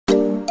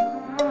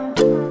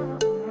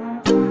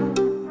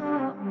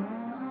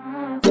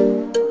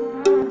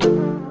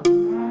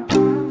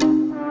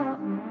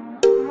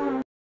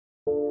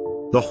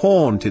The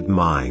Haunted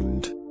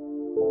Mind.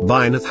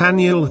 By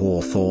Nathaniel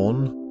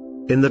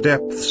Hawthorne. In the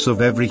depths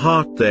of every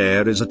heart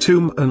there is a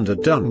tomb and a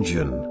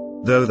dungeon,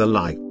 though the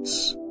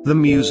lights, the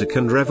music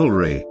and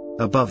revelry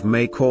above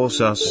may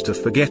cause us to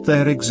forget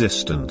their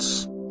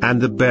existence, and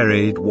the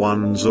buried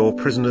ones or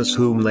prisoners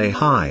whom they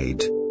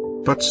hide.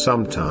 But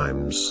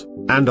sometimes,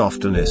 and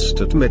oftenest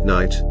at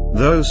midnight,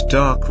 those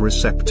dark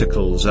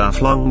receptacles are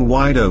flung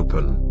wide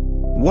open.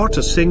 What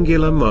a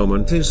singular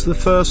moment is the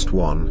first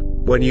one,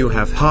 when you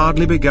have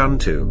hardly begun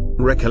to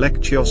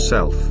recollect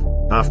yourself,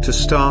 after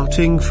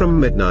starting from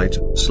midnight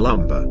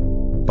slumber.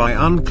 By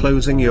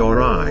unclosing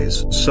your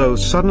eyes so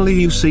suddenly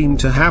you seem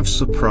to have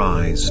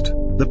surprised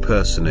the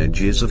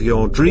personages of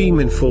your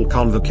dream in full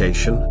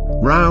convocation,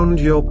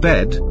 round your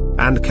bed,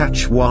 and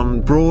catch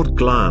one broad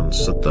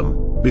glance at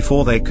them,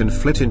 before they can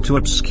flit into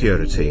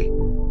obscurity.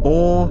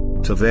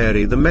 Or, to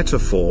vary the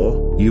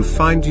metaphor, you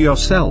find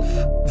yourself,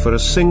 for a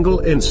single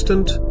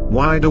instant,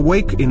 wide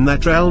awake in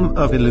that realm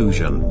of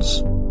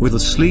illusions, with a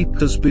sleep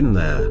has been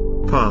their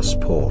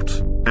passport,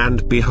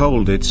 and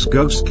behold its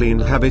ghostly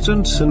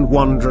inhabitants and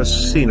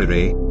wondrous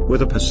scenery,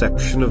 with a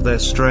perception of their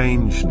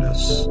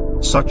strangeness,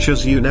 such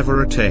as you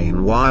never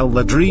attain while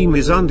the dream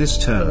is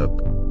undisturbed.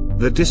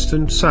 The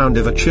distant sound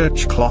of a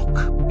church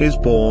clock is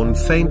borne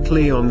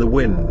faintly on the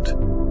wind.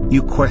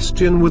 You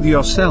question with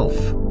yourself,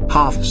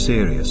 half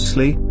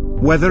seriously,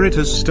 whether it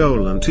has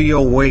stolen to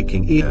your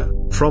waking ear,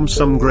 from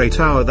some great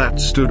hour that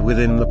stood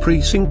within the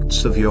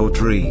precincts of your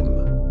dream.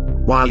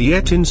 While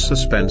yet in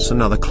suspense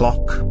another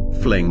clock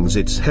flings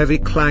its heavy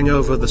clang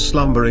over the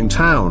slumbering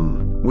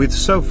town, with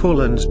so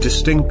full and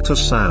distinct a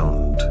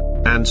sound,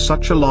 and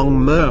such a long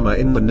murmur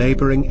in the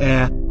neighboring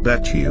air,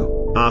 that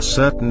you are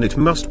certain it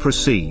must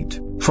proceed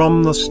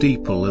from the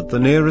steeple at the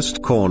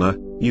nearest corner.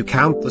 You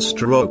count the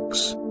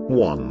strokes,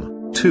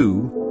 1,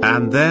 2,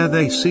 and there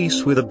they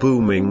cease with a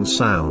booming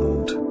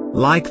sound,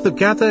 like the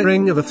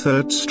gathering of a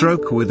third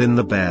stroke within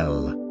the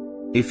bell.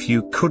 If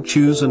you could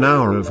choose an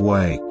hour of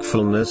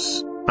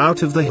wakefulness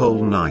out of the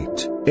whole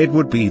night, it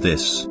would be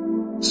this.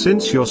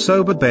 Since your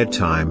sober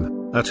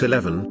bedtime, at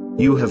 11,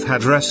 you have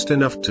had rest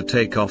enough to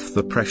take off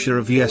the pressure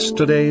of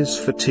yesterday's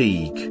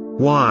fatigue,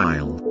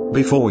 while,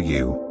 before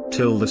you,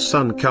 till the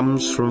sun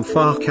comes from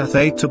far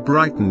Cathay to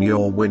brighten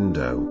your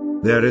window,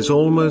 there is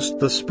almost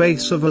the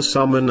space of a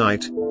summer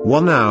night,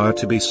 1 hour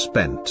to be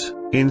spent,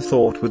 in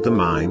thought with the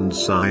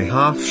mind's eye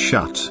half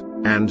shut,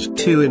 and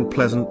 2 in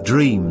pleasant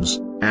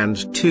dreams,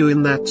 and 2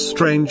 in that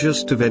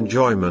strangest of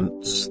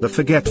enjoyments, the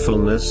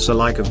forgetfulness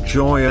alike of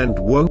joy and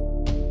woe.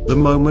 The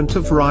moment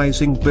of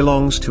rising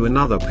belongs to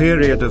another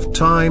period of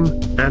time,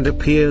 and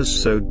appears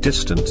so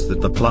distant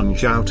that the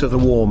plunge out of the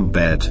warm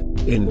bed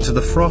into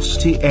the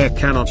frosty air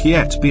cannot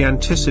yet be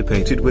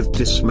anticipated with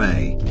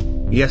dismay.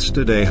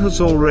 Yesterday has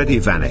already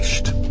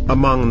vanished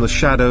among the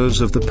shadows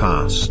of the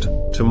past.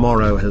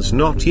 Tomorrow has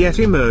not yet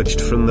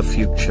emerged from the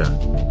future.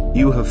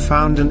 You have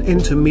found an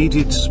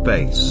intermediate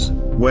space,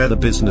 where the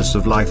business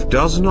of life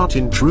does not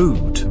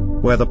intrude,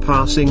 where the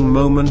passing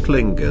moment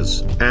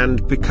lingers,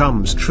 and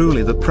becomes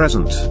truly the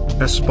present,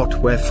 a spot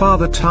where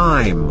Father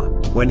Time,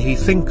 when he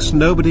thinks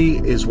nobody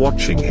is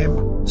watching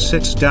him,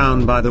 sits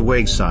down by the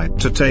wayside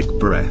to take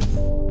breath.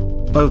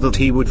 Oh, that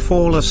he would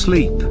fall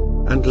asleep,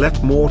 and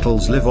let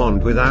mortals live on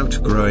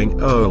without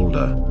growing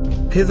older.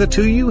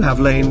 Hitherto you have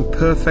lain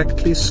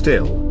perfectly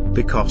still,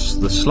 because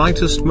the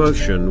slightest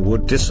motion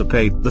would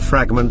dissipate the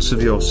fragments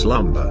of your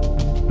slumber.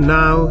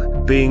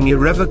 Now, being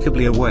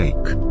irrevocably awake,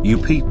 you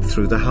peep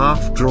through the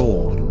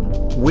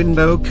half-drawn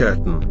window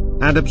curtain,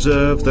 and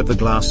observe that the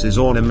glass is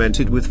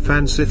ornamented with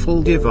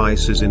fanciful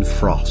devices in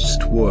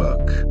frost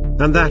work,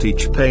 and that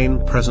each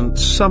pane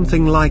presents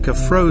something like a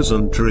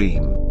frozen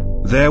dream.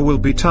 There will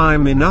be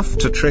time enough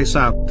to trace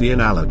out the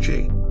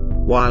analogy,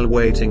 while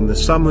waiting the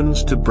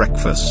summons to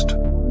breakfast.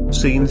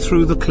 Seen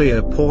through the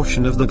clear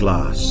portion of the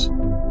glass,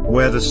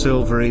 where the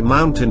silvery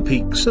mountain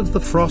peaks of the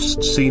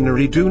frost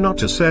scenery do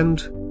not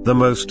ascend, the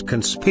most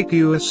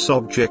conspicuous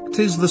object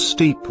is the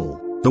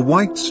steeple, the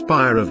white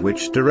spire of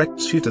which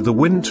directs you to the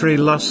wintry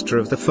luster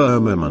of the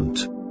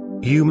firmament.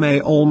 You may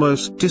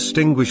almost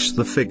distinguish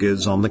the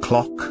figures on the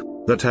clock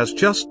that has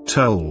just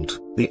tolled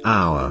the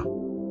hour.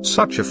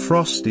 Such a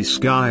frosty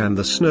sky and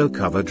the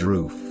snow-covered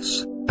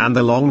roofs, and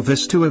the long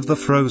vista of the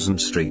frozen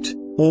street,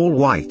 all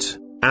white,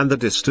 and the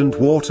distant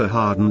water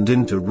hardened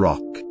into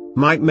rock,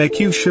 might make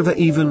you shiver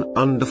even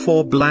under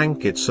 4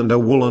 blankets and a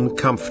woolen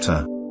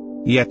comforter.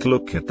 Yet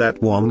look at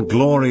that one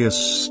glorious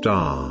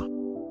star.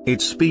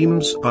 Its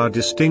beams are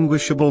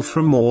distinguishable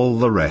from all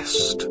the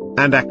rest,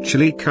 and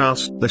actually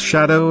cast the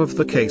shadow of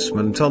the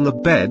casement on the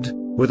bed,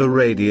 with a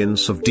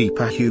radiance of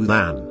deeper hue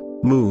than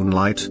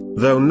moonlight,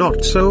 though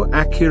not so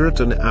accurate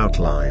an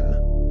outline.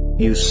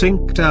 You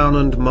sink down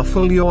and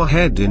muffle your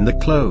head in the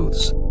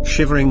clothes,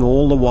 shivering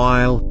all the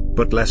while,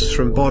 but less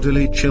from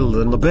bodily chill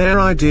than the bare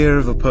idea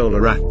of a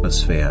polar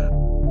atmosphere.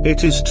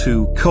 It is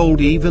too cold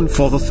even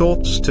for the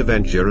thoughts to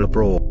venture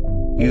abroad.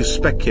 You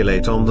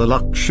speculate on the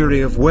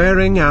luxury of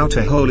wearing out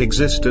a whole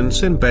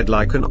existence in bed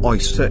like an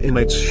oyster in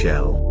its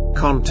shell,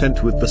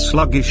 content with the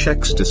sluggish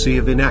ecstasy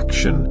of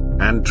inaction,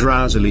 and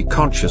drowsily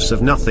conscious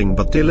of nothing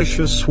but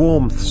delicious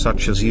warmth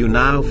such as you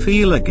now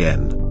feel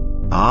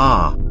again.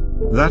 Ah!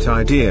 That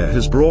idea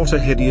has brought a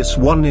hideous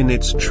one in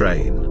its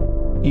train.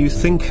 You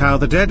think how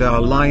the dead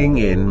are lying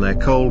in their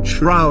cold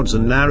shrouds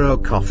and narrow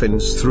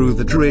coffins through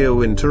the drear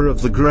winter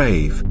of the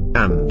grave,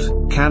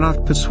 and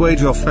cannot persuade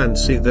your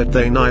fancy that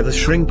they neither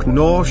shrink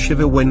nor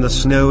shiver when the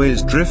snow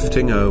is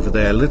drifting over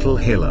their little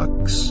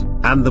hillocks,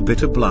 and the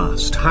bitter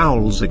blast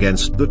howls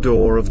against the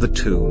door of the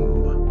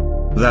tomb.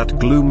 That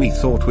gloomy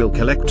thought will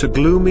collect a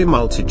gloomy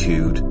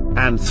multitude,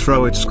 and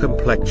throw its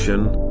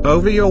complexion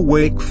over your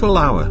wakeful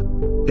hour.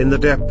 In the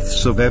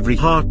depths of every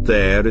heart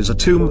there is a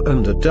tomb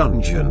and a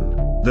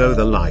dungeon, though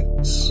the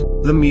lights,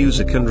 the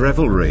music and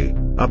revelry,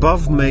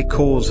 above may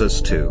cause us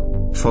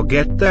to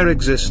forget their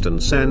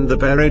existence and the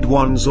buried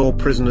ones or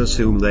prisoners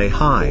whom they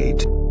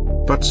hide.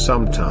 But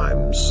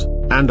sometimes,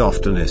 and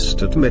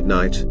oftenest at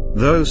midnight,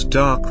 those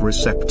dark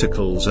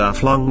receptacles are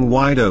flung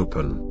wide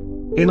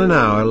open. In an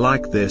hour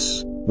like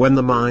this, when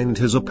the mind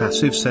has a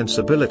passive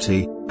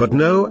sensibility, but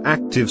no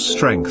active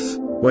strength,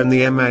 when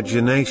the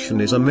imagination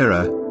is a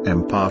mirror,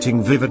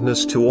 imparting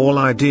vividness to all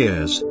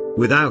ideas,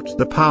 without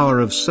the power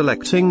of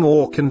selecting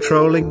or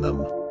controlling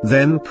them,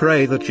 then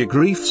pray that your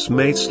griefs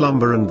may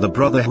slumber and the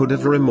brotherhood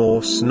of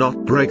remorse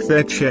not break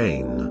their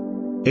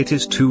chain. It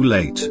is too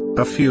late,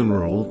 a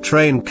funeral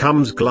train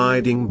comes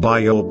gliding by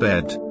your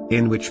bed,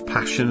 in which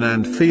passion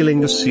and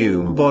feeling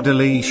assume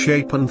bodily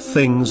shape and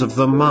things of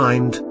the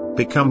mind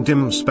become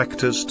dim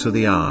spectres to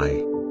the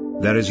eye.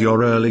 There is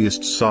your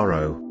earliest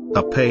sorrow,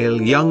 a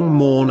pale young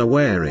mourner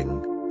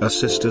wearing a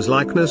sister's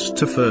likeness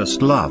to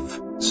first love,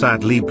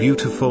 sadly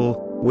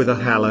beautiful, with a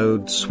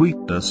hallowed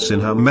sweetness in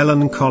her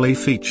melancholy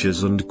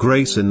features and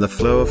grace in the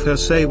flow of her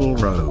sable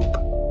robe.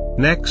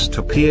 Next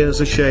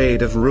appears a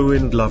shade of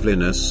ruined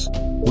loveliness,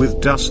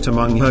 with dust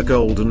among her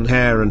golden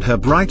hair and her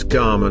bright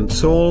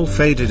garments all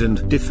faded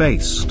and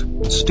defaced,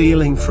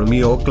 stealing from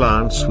your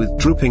glance with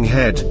drooping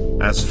head,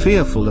 as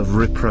fearful of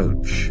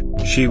reproach.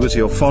 She was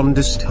your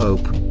fondest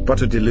hope,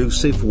 but a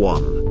delusive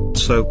one,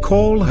 so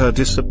call her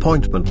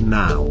disappointment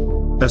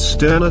now. A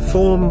sterner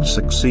form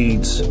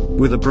succeeds,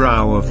 with a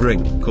brow of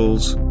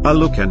wrinkles, a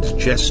look and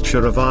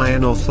gesture of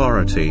iron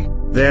authority.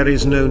 There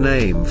is no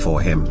name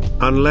for him,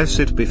 unless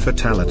it be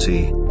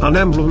fatality, an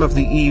emblem of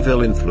the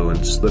evil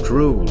influence that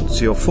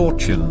rules your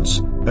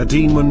fortunes, a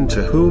demon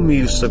to whom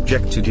you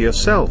subjected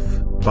yourself,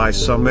 by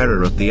some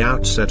error at the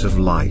outset of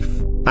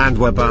life, and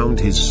were bound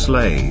his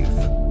slave,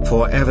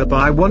 forever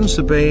by once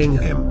obeying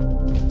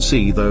him.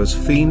 See those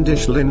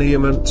fiendish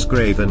lineaments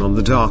graven on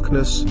the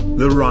darkness,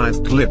 the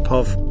writhed lip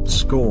of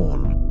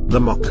scorn, the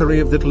mockery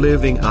of that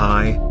living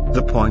eye,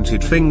 the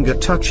pointed finger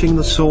touching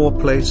the sore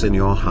place in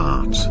your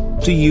heart.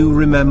 Do you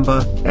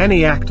remember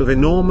any act of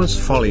enormous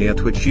folly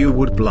at which you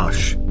would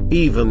blush,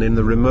 even in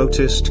the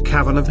remotest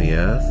cavern of the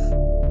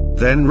earth?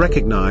 Then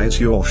recognize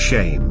your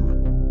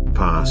shame.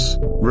 Pass,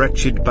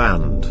 wretched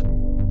band.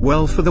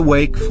 Well for the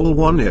wakeful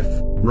one if,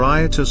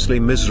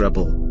 riotously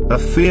miserable, a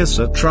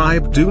fiercer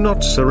tribe do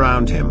not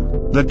surround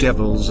him, the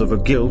devils of a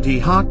guilty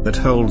heart that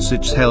holds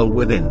its hell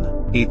within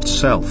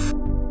itself.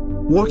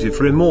 What if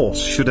remorse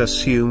should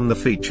assume the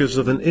features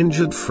of an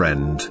injured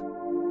friend?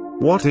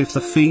 What if the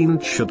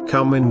fiend should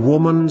come in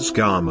woman's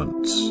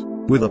garments,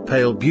 with a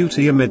pale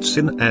beauty amid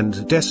sin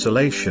and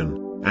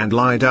desolation, and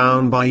lie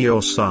down by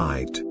your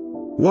side?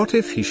 What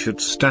if he should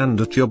stand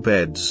at your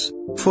bed's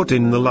foot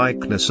in the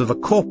likeness of a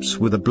corpse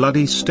with a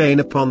bloody stain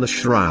upon the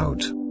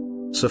shroud?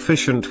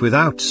 Sufficient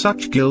without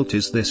such guilt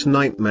is this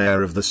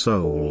nightmare of the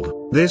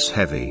soul, this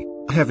heavy,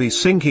 heavy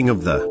sinking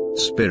of the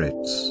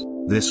spirits,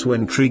 this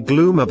wintry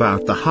gloom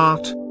about the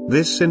heart,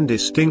 this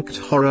indistinct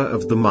horror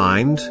of the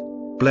mind,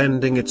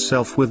 blending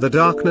itself with the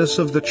darkness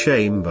of the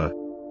chamber.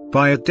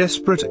 By a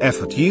desperate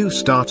effort you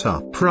start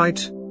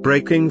upright,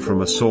 breaking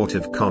from a sort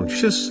of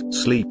conscious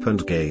sleep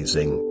and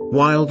gazing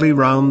wildly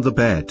round the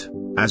bed,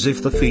 as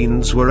if the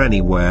fiends were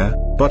anywhere,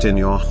 but in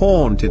your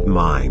haunted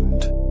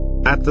mind.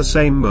 At the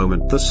same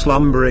moment the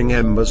slumbering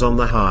embers on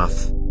the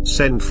hearth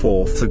send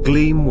forth a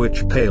gleam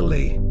which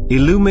palely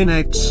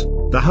illuminates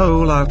the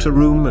whole outer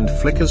room and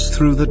flickers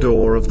through the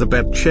door of the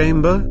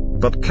bedchamber,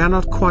 but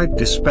cannot quite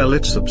dispel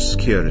its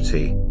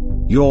obscurity.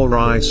 Your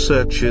eye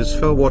searches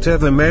for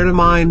whatever may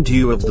remind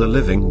you of the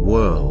living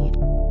world.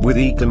 With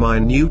eager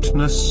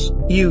minuteness,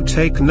 you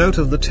take note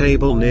of the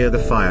table near the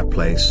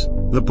fireplace,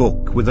 the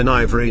book with an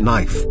ivory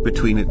knife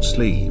between its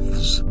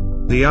leaves,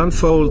 the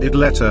unfolded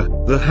letter,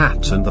 the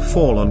hat and the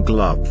fallen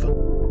glove.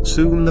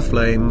 Soon the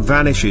flame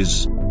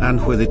vanishes,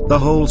 and with it the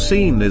whole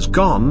scene is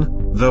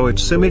gone, though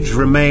its image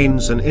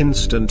remains an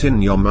instant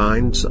in your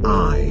mind's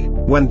eye,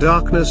 when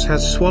darkness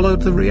has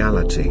swallowed the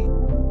reality.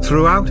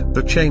 Throughout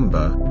the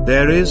chamber,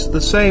 there is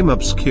the same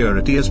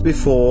obscurity as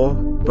before,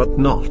 but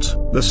not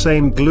the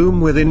same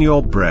gloom within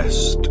your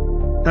breast.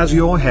 As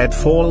your head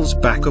falls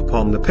back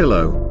upon the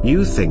pillow,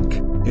 you think,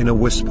 in a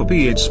whisper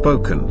be it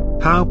spoken,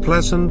 how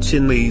pleasant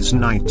in these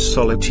night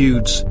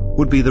solitudes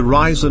would be the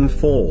rise and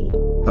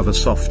fall of a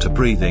softer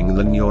breathing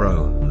than your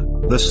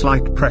own, the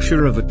slight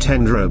pressure of a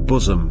tenderer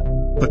bosom,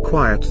 the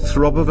quiet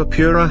throb of a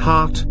purer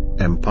heart,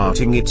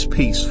 imparting its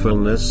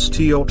peacefulness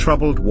to your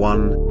troubled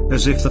one,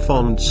 as if the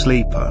fond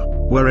sleeper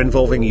were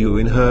involving you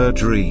in her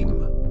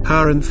dream.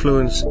 Her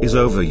influence is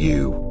over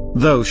you,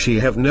 though she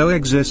have no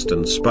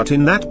existence but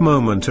in that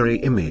momentary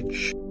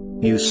image.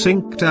 You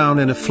sink down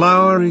in a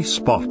flowery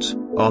spot,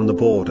 on the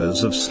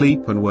borders of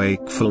sleep and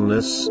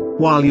wakefulness,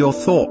 while your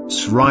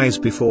thoughts rise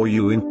before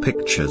you in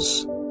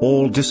pictures,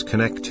 all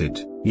disconnected,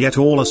 yet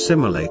all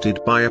assimilated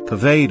by a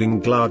pervading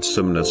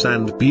gladsomeness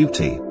and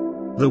beauty.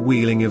 The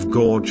wheeling of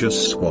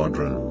gorgeous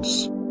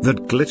squadrons,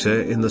 that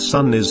glitter in the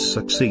sun, is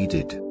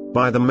succeeded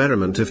by the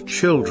merriment of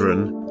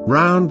children,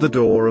 round the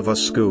door of a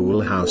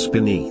schoolhouse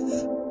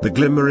beneath the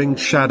glimmering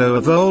shadow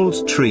of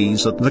old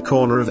trees at the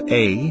corner of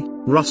a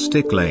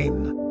rustic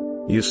lane.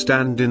 You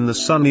stand in the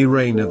sunny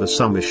rain of a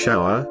summer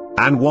shower,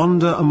 and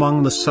wander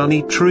among the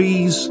sunny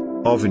trees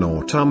of an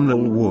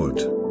autumnal wood,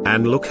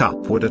 and look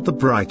upward at the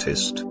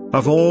brightest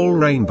of all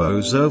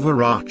rainbows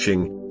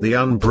overarching the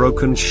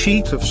unbroken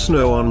sheet of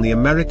snow on the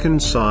American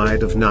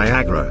side of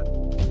Niagara.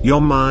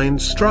 Your mind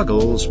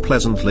struggles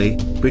pleasantly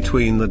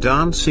between the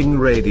dancing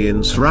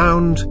radiance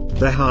round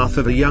the hearth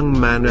of a young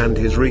man and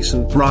his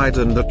recent bride,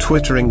 and the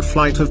twittering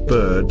flight of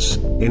birds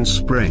in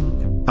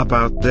spring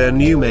about their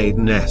new-made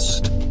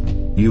nest.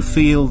 You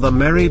feel the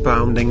merry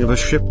bounding of a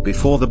ship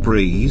before the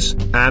breeze,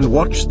 and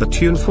watch the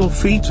tuneful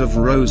feet of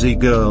rosy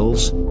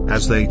girls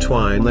as they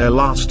twine their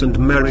last and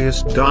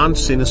merriest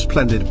dance in a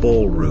splendid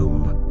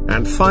ballroom,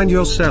 and find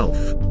yourself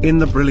in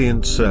the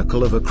brilliant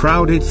circle of a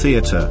crowded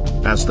theater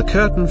as the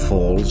curtain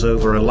falls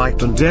over a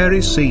light and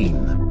airy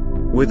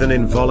scene. With an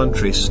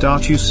involuntary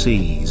start you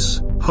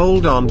seize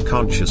hold on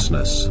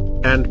consciousness,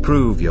 and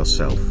prove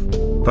yourself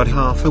but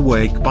half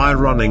awake by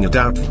running a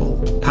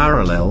doubtful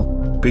parallel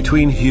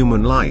between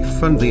human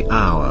life and the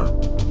hour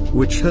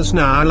which has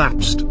now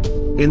elapsed.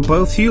 In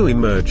both you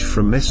emerge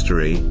from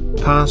mystery,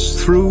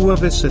 pass through a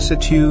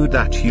vicissitude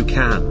that you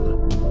can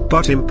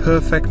but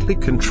imperfectly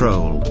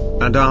control,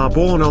 and are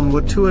borne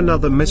onward to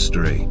another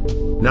mystery.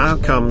 Now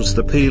comes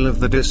the peal of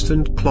the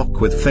distant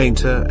clock with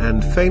fainter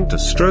and fainter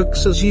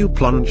strokes as you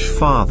plunge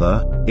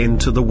farther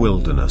into the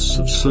wilderness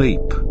of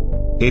sleep.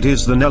 It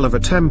is the knell of a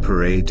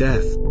temporary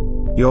death.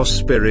 Your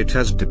spirit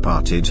has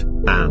departed,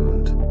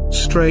 and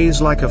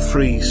strays like a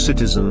free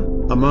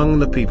citizen among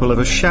the people of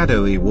a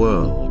shadowy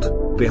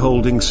world,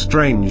 beholding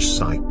strange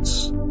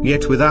sights,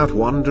 yet without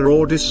wonder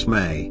or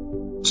dismay.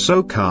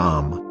 So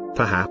calm,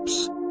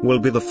 perhaps, will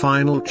be the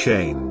final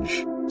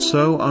change,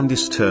 so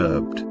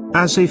undisturbed,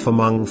 as if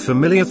among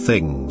familiar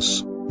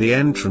things, the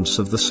entrance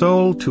of the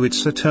soul to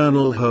its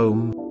eternal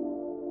home.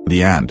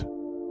 The end.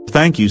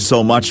 Thank you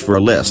so much for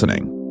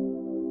listening.